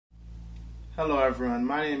Hello everyone,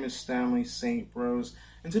 my name is Stanley St. Rose,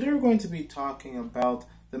 and today we're going to be talking about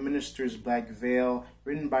The Minister's Black Veil,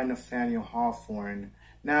 written by Nathaniel Hawthorne.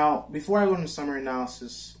 Now, before I go into summary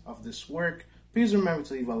analysis of this work, please remember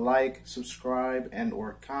to leave a like, subscribe, and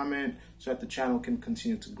or comment so that the channel can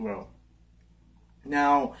continue to grow.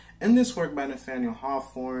 Now, in this work by Nathaniel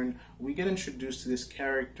Hawthorne, we get introduced to this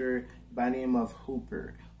character by the name of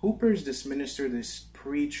Hooper. Hooper is this minister, this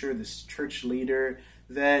preacher, this church leader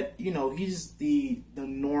that, he's the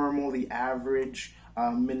normal, the average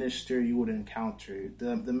minister you would encounter.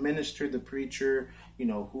 The minister, the preacher,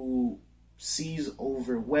 who sees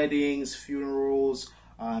over weddings, funerals.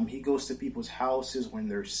 He goes to people's houses when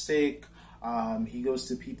they're sick. He goes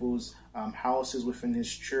to people's houses within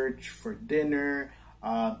his church for dinner,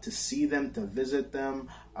 to see them, to visit them.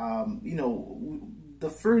 The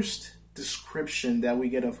first description that we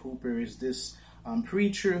get of Hooper is this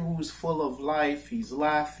preacher who's full of life. He's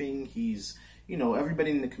laughing. He's, everybody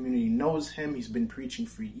in the community knows him. He's been preaching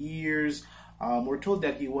for years. We're told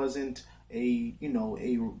that he wasn't a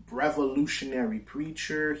revolutionary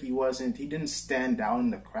preacher. He didn't stand out in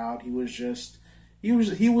the crowd. He was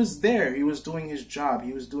there. He was doing his job.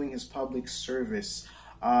 He was doing his public service.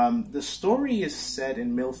 The story is set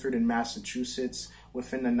in Milford in Massachusetts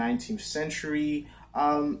within the 19th century.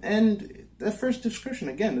 And the first description,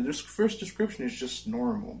 again, the first description is just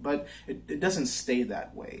normal, but it doesn't stay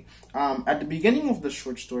that way. At the beginning of the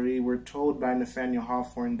short story, we're told by Nathaniel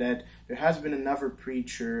Hawthorne that there has been another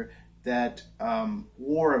preacher that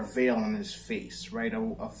wore a veil on his face, right?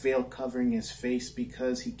 A veil covering his face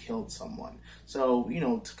because he killed someone. So,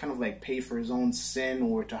 to kind of like pay for his own sin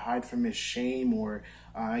or to hide from his shame or,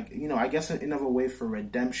 I guess another way for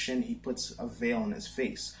redemption, he puts a veil on his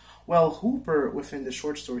face. Well, Hooper, within the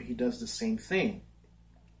short story, he does the same thing.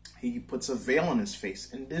 He puts a veil on his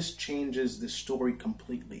face, and this changes the story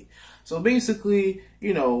completely. So basically,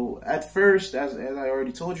 at first, as I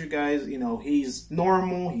already told you guys, he's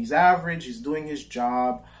normal, he's average, he's doing his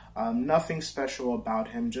job, nothing special about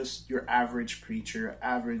him, just your average preacher,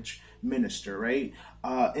 average minister, right?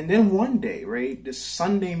 And then one day, right, this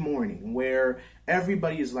Sunday morning where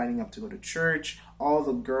everybody is lining up to go to church, all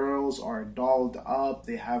the girls are dolled up,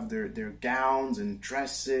 they have their gowns and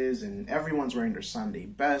dresses, and everyone's wearing their Sunday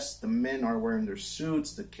best. The men are wearing their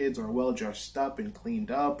suits, the kids are well dressed up and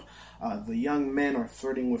cleaned up. The young men are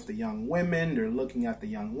flirting with the young women, they're looking at the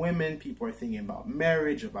young women, people are thinking about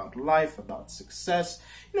marriage, about life, about success,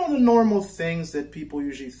 the normal things that people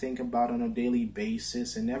usually think about on a daily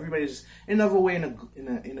basis, and everybody's in a way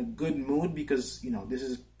in a good mood because, this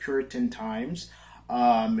is Puritan times.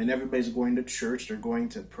 And everybody's going to church, they're going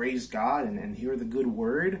to praise God and hear the good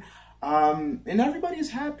word. And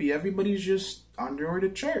everybody's happy, everybody's just on their way to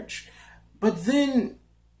church. But then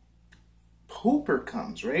Hooper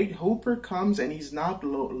comes, right? Hooper comes and he's not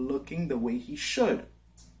looking the way he should.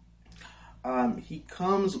 He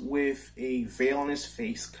comes with a veil on his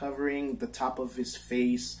face, covering the top of his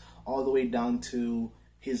face all the way down to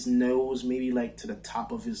his nose, maybe like to the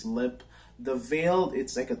top of his lip. The veil,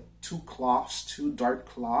 it's like two dark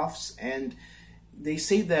cloths, and they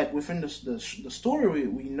say that within the story,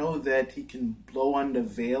 we know that he can blow on the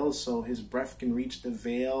veil, so his breath can reach the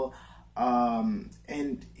veil,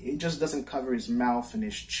 and it just doesn't cover his mouth and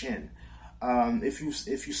his chin. If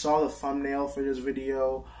you saw the thumbnail for this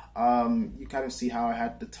video, you kind of see how I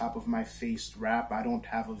had the top of my face wrapped. I don't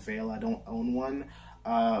have a veil, I don't own one.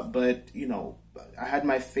 But I had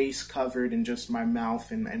my face covered and just my mouth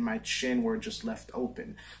and my chin were just left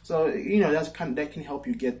open. So, that can help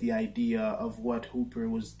you get the idea of what Hooper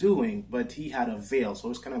was doing, but he had a veil, so it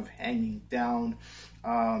was kind of hanging down,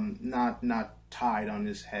 not tied on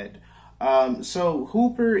his head. So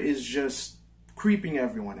Hooper is just creeping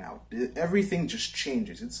everyone out. Everything just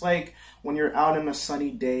changes. It's like when you're out on a sunny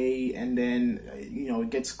day and then, it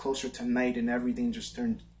gets closer to night and everything just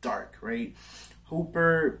turns dark, right?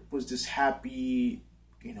 Hooper was this happy,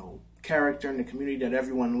 character in the community that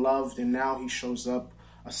everyone loved, and now he shows up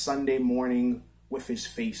a Sunday morning with his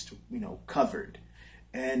face, covered.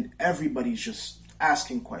 And everybody's just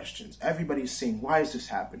asking questions. Everybody's saying, why is this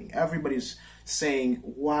happening? Everybody's saying,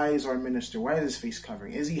 why is our minister, why is his face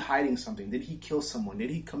covering? Is he hiding something? Did he kill someone? Did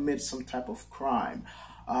he commit some type of crime?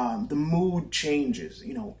 The mood changes.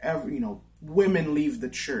 Women leave the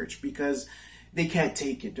church because they can't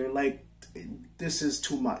take it. They're like, this is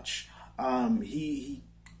too much. He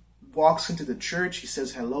walks into the church. He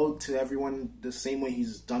says hello to everyone the same way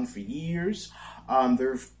he's done for years.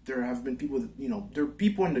 There have been people, there are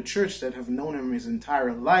people in the church that have known him his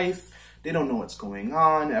entire life. They don't know what's going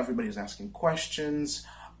on. Everybody's asking questions.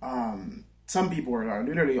 Some people are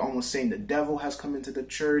literally almost saying the devil has come into the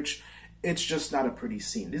church. it's just not a pretty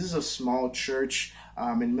scene. This is a small church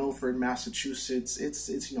in Milford, Massachusetts. It's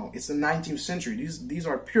it's the 19th century. These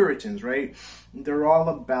are Puritans, right? They're all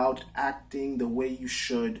about acting the way you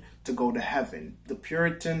should to go to heaven. The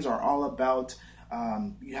Puritans are all about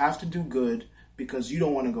you have to do good because you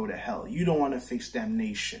don't want to go to hell. You don't want to face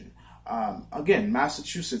damnation. Again,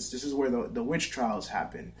 Massachusetts, this is where the witch trials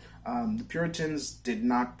happen. The Puritans did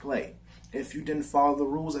not play. If you didn't follow the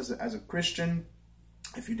rules as a Christian,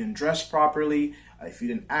 if you didn't dress properly, if you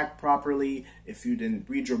didn't act properly, if you didn't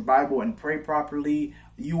read your Bible and pray properly,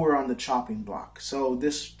 you were on the chopping block. So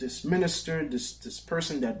this minister, this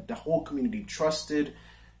person that the whole community trusted,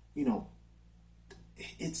 he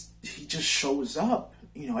just shows up.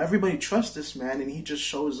 Everybody trusts this man, and he just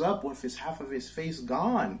shows up with half of his face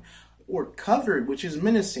gone or covered, which is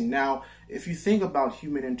menacing. Now, if you think about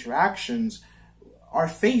human interactions, our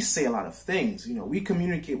face say a lot of things. We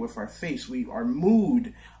communicate with our face. Our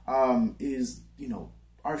mood is,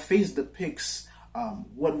 our face depicts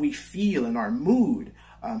what we feel in our mood.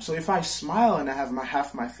 So if I smile and I have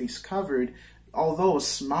half my face covered, although a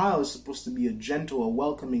smile is supposed to be a gentle, a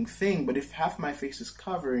welcoming thing, but if half my face is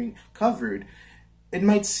covered, it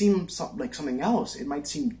might seem like something else. It might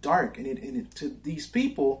seem dark, and to these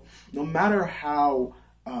people, no matter how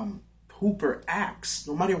Hooper acts,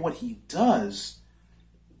 no matter what he does,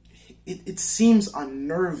 it seems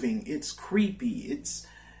unnerving. It's creepy.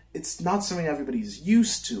 It's not something everybody's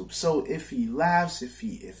used to. So if he laughs, if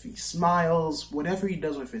he smiles, whatever he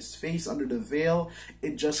does with his face under the veil,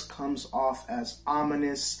 it just comes off as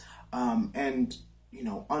ominous and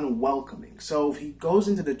unwelcoming. So if he goes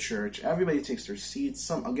into the church, everybody takes their seats.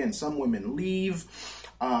 Some women leave,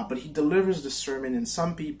 but he delivers the sermon, and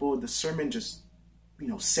some people, the sermon just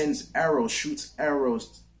shoots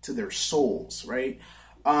arrows to their souls, right?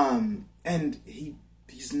 And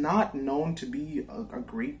he's not known to be a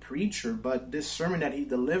great preacher, but this sermon that he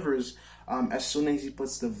delivers, as soon as he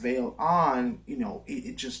puts the veil on,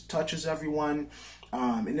 it just touches everyone,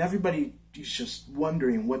 and everybody is just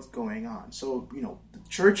wondering what's going on. So, the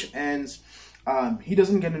church ends. He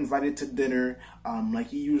doesn't get invited to dinner like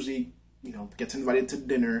he usually, gets invited to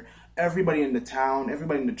dinner. Everybody in the town,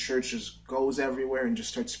 everybody in the church just goes everywhere and just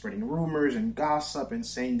starts spreading rumors and gossip and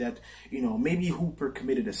saying that, maybe Hooper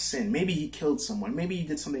committed a sin. Maybe he killed someone. Maybe he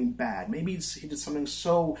did something bad. Maybe he did something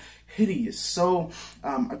so hideous, so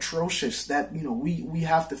atrocious that, we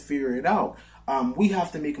have to figure it out. We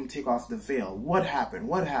have to make him take off the veil. What happened?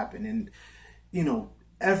 What happened? And,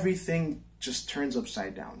 everything just turns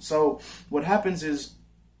upside down. So what happens is,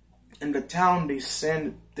 in the town, they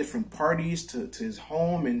send different parties to his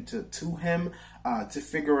home and to him to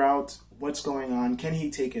figure out what's going on. Can he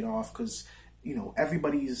take it off? Because,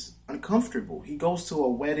 everybody's uncomfortable. He goes to a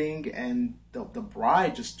wedding and the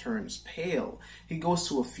bride just turns pale. He goes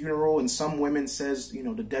to a funeral and some women says,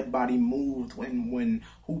 the dead body moved when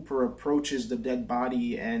Hooper approaches the dead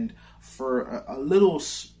body, and for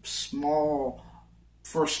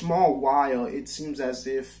for a small while, it seems as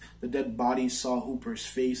if the dead body saw Hooper's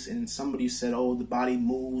face, and somebody said, oh, the body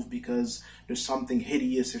moved because there's something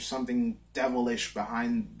hideous or something devilish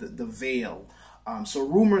behind the veil. So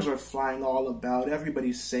rumors are flying all about.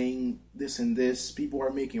 Everybody's saying this and this. People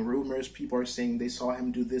are making rumors. People are saying they saw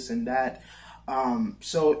him do this and that.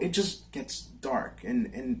 So it just gets dark.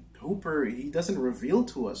 And Hooper, he doesn't reveal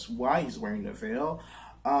to us why he's wearing the veil.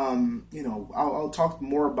 I'll talk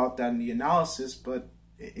more about that in the analysis, but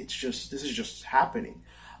this is just happening.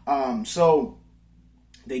 So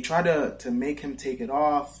they try to make him take it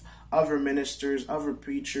off. Other ministers, other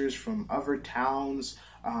preachers from other towns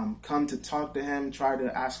come to talk to him, try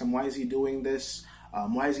to ask him, why is he doing this?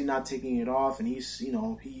 Why is he not taking it off? And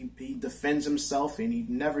he defends himself, and he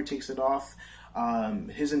never takes it off.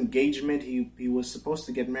 His engagement, he was supposed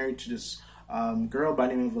to get married to this girl by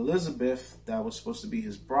the name of Elizabeth that was supposed to be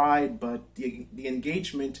his bride, but the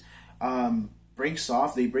engagement breaks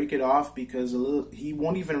off. They break it off because he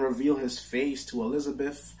won't even reveal his face to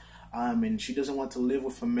Elizabeth, and she doesn't want to live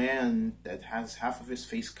with a man that has half of his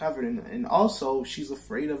face covered, and also she's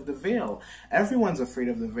afraid of the veil. Everyone's afraid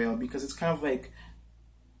of the veil because it's kind of like,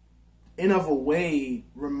 in of a way,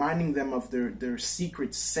 reminding them of their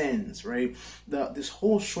secret sins, right? This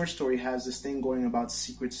whole short story has this thing going about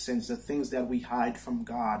secret sins, the things that we hide from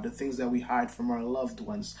God, the things that we hide from our loved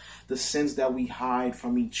ones, the sins that we hide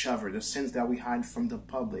from each other, the sins that we hide from the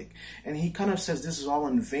public. And he kind of says this is all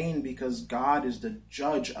in vain because God is the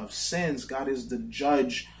judge of sins. God is the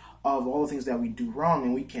judge of all the things that we do wrong,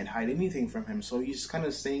 and we can't hide anything from him. So he's kind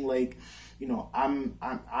of saying, like,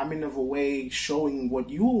 I'm in of a way showing what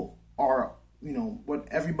you are, what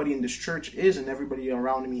everybody in this church is and everybody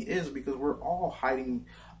around me is, because we're all hiding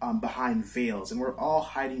behind veils, and we're all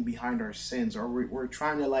hiding behind our sins, or we're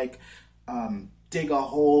trying to like dig a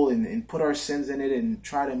hole and put our sins in it and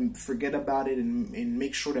try to forget about it and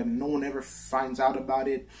make sure that no one ever finds out about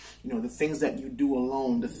it. You know, the things that you do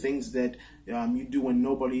alone, the things that you do when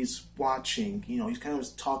nobody's watching. You know, he's kind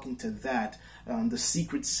of talking to that, the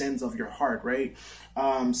secret sins of your heart, right?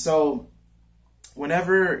 So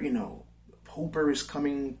whenever, you know, Hooper is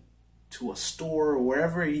coming to a store or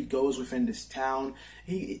wherever he goes within this town,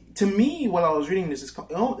 to me, while I was reading this,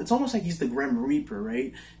 it's almost like he's the Grim Reaper,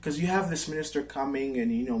 right? Because you have this minister coming,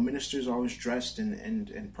 and you know, ministers are always dressed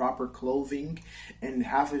in proper clothing, and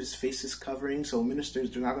half of his face is covering. So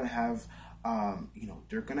ministers, they're not going to have you know,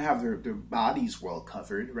 they're going to have their bodies well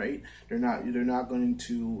covered, right? They're not going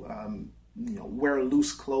to you know, wear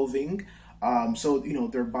loose clothing. So you know,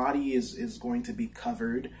 their body is going to be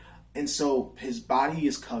covered. And so his body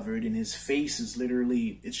is covered, and his face is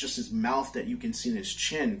literally, it's just his mouth that you can see in his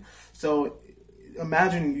chin. So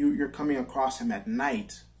imagine you're coming across him at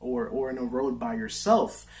night or in a road by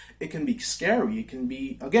yourself. It can be scary. It can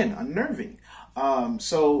be, again, unnerving.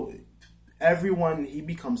 So everyone, he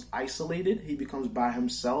becomes isolated. He becomes by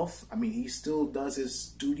himself. I mean, he still does his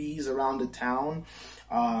duties around the town.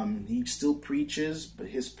 He still preaches, but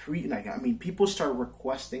people start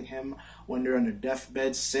requesting him when they're on their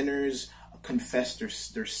deathbed. Sinners confess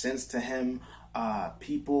their sins to him.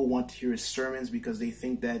 People want to hear his sermons because they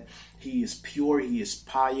think that he is pure, he is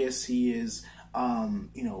pious, he is,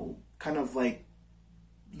 you know, kind of like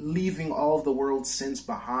leaving all of the world's sins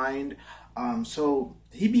behind. So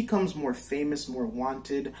he becomes more famous, more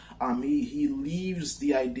wanted. He leaves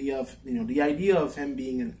the idea of, you know, the idea of him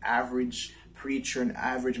being an average preacher, an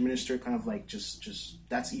average minister, kind of like just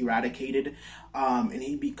that's eradicated, and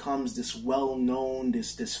he becomes this well-known,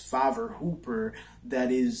 this Father Hooper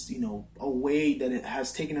that is, you know, away, that it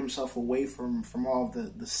has taken himself away from all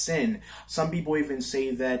of the sin. Some people even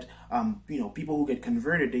say that, you know, people who get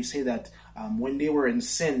converted, they say that when they were in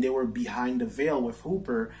sin, they were behind the veil with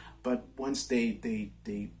Hooper, but once they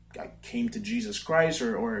came to Jesus Christ,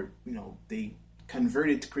 or you know, they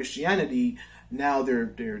converted to Christianity, now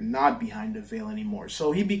they're not behind the veil anymore.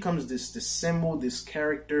 So he becomes this symbol, this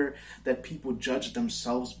character that people judge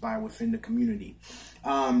themselves by within the community.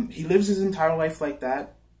 He lives his entire life like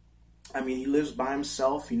that. I mean, he lives by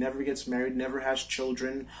himself. He never gets married, never has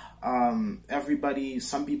children. Some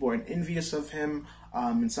people are envious of him,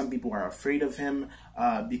 and some people are afraid of him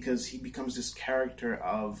because he becomes this character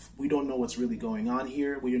of, we don't know what's really going on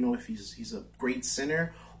here. We don't know if he's a great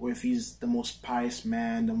sinner or if he's the most pious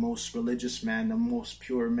man, the most religious man, the most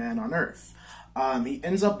pure man on earth. He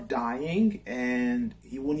ends up dying, and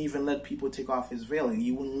he wouldn't even let people take off his veil.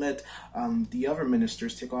 He wouldn't let the other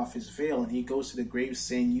ministers take off his veil. And he goes to the grave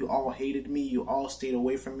saying, "You all hated me. You all stayed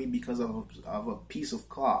away from me because of a piece of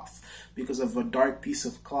cloth, because of a dark piece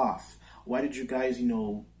of cloth. Why did you guys, you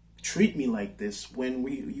know, treat me like this when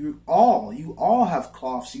you all have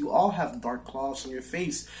cloths, you all have dark cloths on your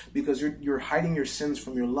face because you're hiding your sins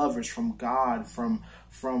from your lovers, from God, from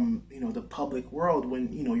you know, the public world,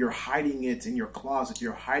 when you know you're hiding it in your closet,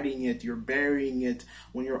 you're hiding it, you're burying it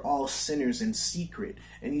when you're all sinners in secret."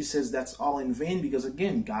 And he says that's all in vain because,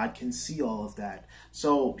 again, God can see all of that.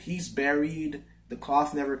 So he's buried, the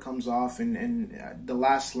cloth never comes off, and the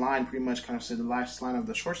last line pretty much kind of said, the last line of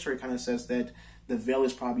the short story kind of says that the veil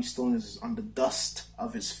is probably still on the dust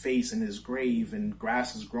of his face in his grave, and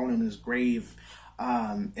grass has grown in his grave.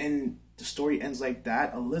 And the story ends like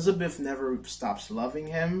that. Elizabeth never stops loving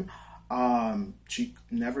him. She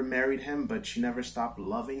never married him, but she never stopped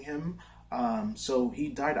loving him. So he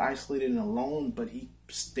died isolated and alone, but he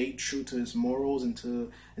stayed true to his morals and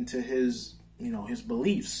to his, you know, his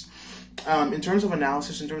beliefs. In terms of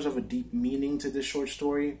analysis, in terms of a deep meaning to this short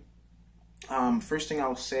story, first thing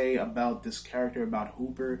I'll say about this character, about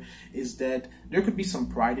Hooper, is that there could be some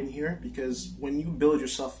pride in here, because when you build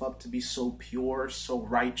yourself up to be so pure, so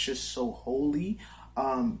righteous, so holy,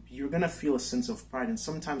 you're going to feel a sense of pride. And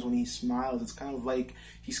sometimes when he smiles, it's kind of like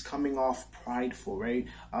he's coming off prideful, right?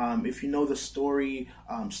 If you know the story,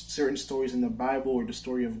 certain stories in the Bible, or the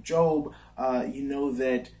story of Job, you know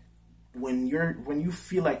that when you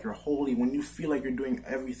feel like you're holy, when you feel like you're doing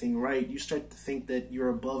everything right, you start to think that you're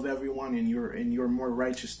above everyone, and you're more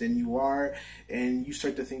righteous than you are, and you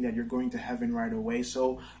start to think that you're going to heaven right away.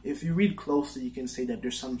 So if you read closely, you can say that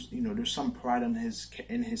there's some pride in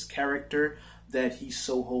his character, that he's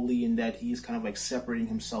so holy and that he's kind of like separating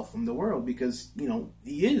himself from the world, because, you know,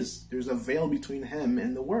 there's a veil between him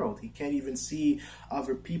and the world. He can't even see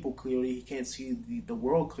other people clearly. He can't see the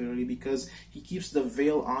world clearly because he keeps the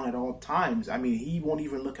veil on at all times. I mean, he won't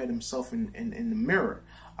even look at himself in the mirror.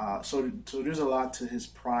 So there's a lot to his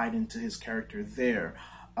pride and to his character there.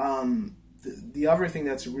 The other thing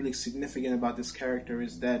that's really significant about this character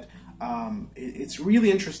is that it's really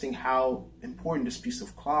interesting how important this piece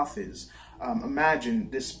of cloth is. Imagine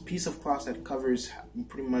this piece of cloth that covers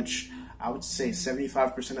pretty much, I would say,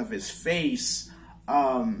 75% of his face,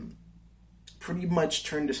 pretty much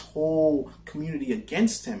turned this whole community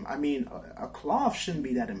against him. I mean, a cloth shouldn't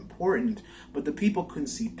be that important, but the people couldn't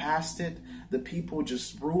see past it. The people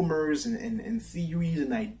just rumors and theories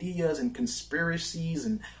and ideas and conspiracies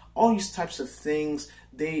and all these types of things,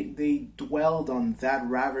 they dwelled on that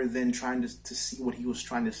rather than trying to see what he was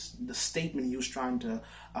trying to, the statement he was trying to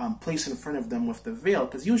place in front of them with the veil,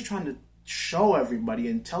 because he was trying to show everybody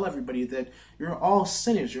and tell everybody that you're all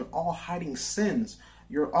sinners, you're all hiding sins,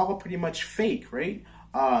 you're all pretty much fake, right?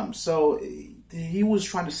 So he was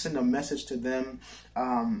trying to send a message to them,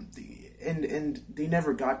 and they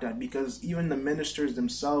never got that, because even the ministers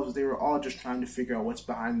themselves, they were all just trying to figure out what's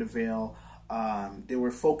behind the veil. They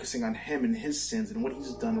were focusing on him and his sins and what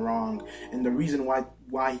he's done wrong, and the reason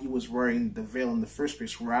why he was wearing the veil in the first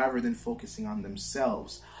place, rather than focusing on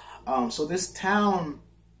themselves. So this town,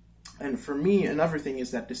 and for me, another thing is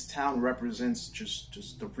that this town represents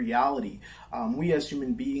just the reality. We as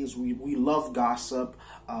human beings, we love gossip,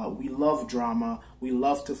 we love drama, we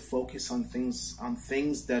love to focus on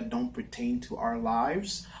things that don't pertain to our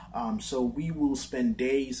lives. So we will spend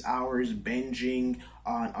days, hours binging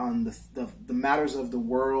on the matters of the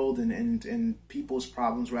world and people's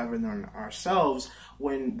problems rather than ourselves.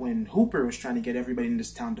 When Hooper was trying to get everybody in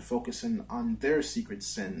this town to focus on their secret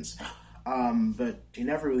sins. But they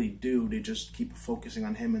never really do. They just keep focusing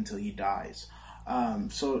on him until he dies.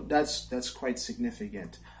 So that's quite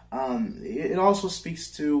significant. It also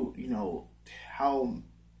speaks to, how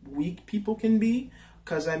weak people can be.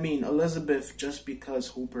 Because, I mean, Elizabeth, just because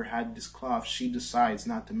Hooper had this cloth, she decides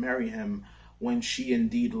not to marry him when she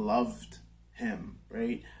indeed loved him,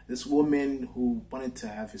 right? This woman who wanted to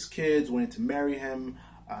have his kids, wanted to marry him,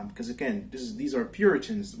 because again, these are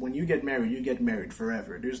Puritans. When you get married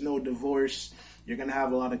forever. There's no divorce. You're going to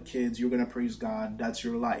have a lot of kids. You're going to praise God. That's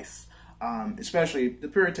your life. Especially, the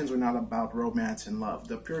Puritans were not about romance and love.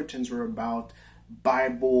 The Puritans were about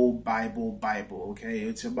Bible, okay?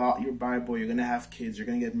 It's about your Bible. You're going to have kids. You're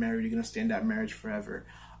going to get married. You're going to stay in that marriage forever.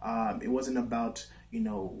 It wasn't about,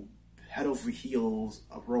 head over heels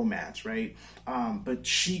of romance, right? But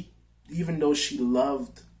she, even though she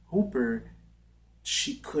loved Hooper,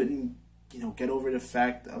 she couldn't, get over the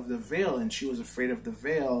fact of the veil, and she was afraid of the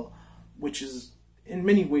veil, which is in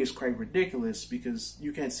many ways quite ridiculous, because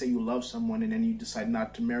you can't say you love someone and then you decide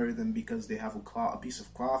not to marry them because they have a piece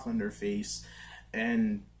of cloth on their face.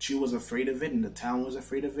 And she was afraid of it, and the town was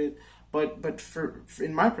afraid of it. But for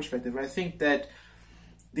in my perspective, I think that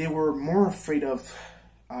they were more afraid of,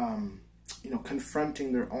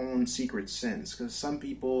 confronting their own secret sins. Because some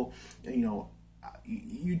people,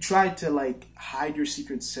 you try to hide your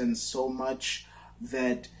secret sins so much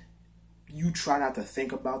that you try not to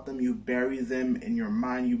think about them. You bury them in your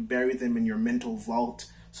mind. You bury them in your mental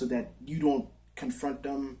vault so that you don't confront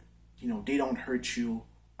them. They don't hurt you.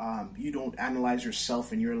 You don't analyze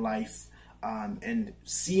yourself and your life. And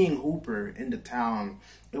seeing Hooper in the town,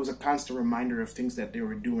 it was a constant reminder of things that they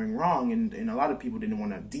were doing wrong, and a lot of people didn't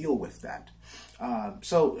want to deal with that.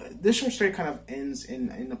 So this short story kind of ends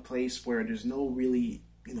in a place where there's no really,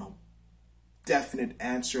 definite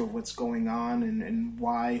answer of what's going on and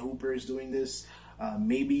why Hooper is doing this.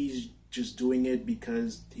 Maybe he's just doing it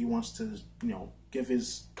because he wants to, give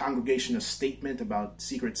his congregation a statement about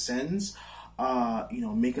secret sins.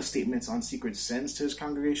 Make a statement on secret sins to his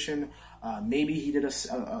congregation. Maybe he did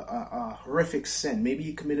a horrific sin. Maybe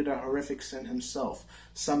he committed a horrific sin himself,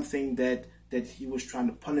 something that he was trying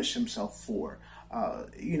to punish himself for.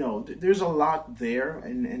 There's a lot there,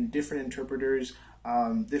 and different interpreters,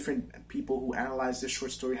 different people who analyze this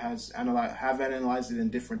short story have analyzed it in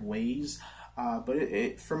different ways.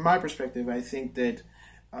 But from my perspective, I think that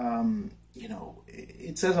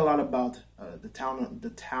it says a lot about the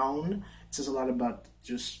town. It says a lot about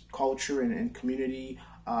just culture and community,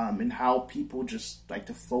 and how people just like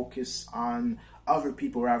to focus on other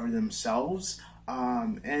people rather than themselves.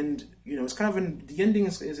 And it's kind of the ending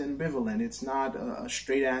is ambivalent. It's not a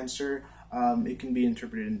straight answer. It can be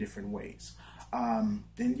interpreted in different ways. And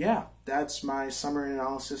yeah, that's my summary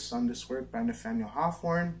analysis on this work by Nathaniel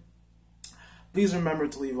Hawthorne. Please remember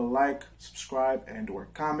to leave a like, subscribe, and/or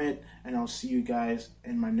comment, and I'll see you guys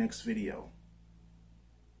in my next video.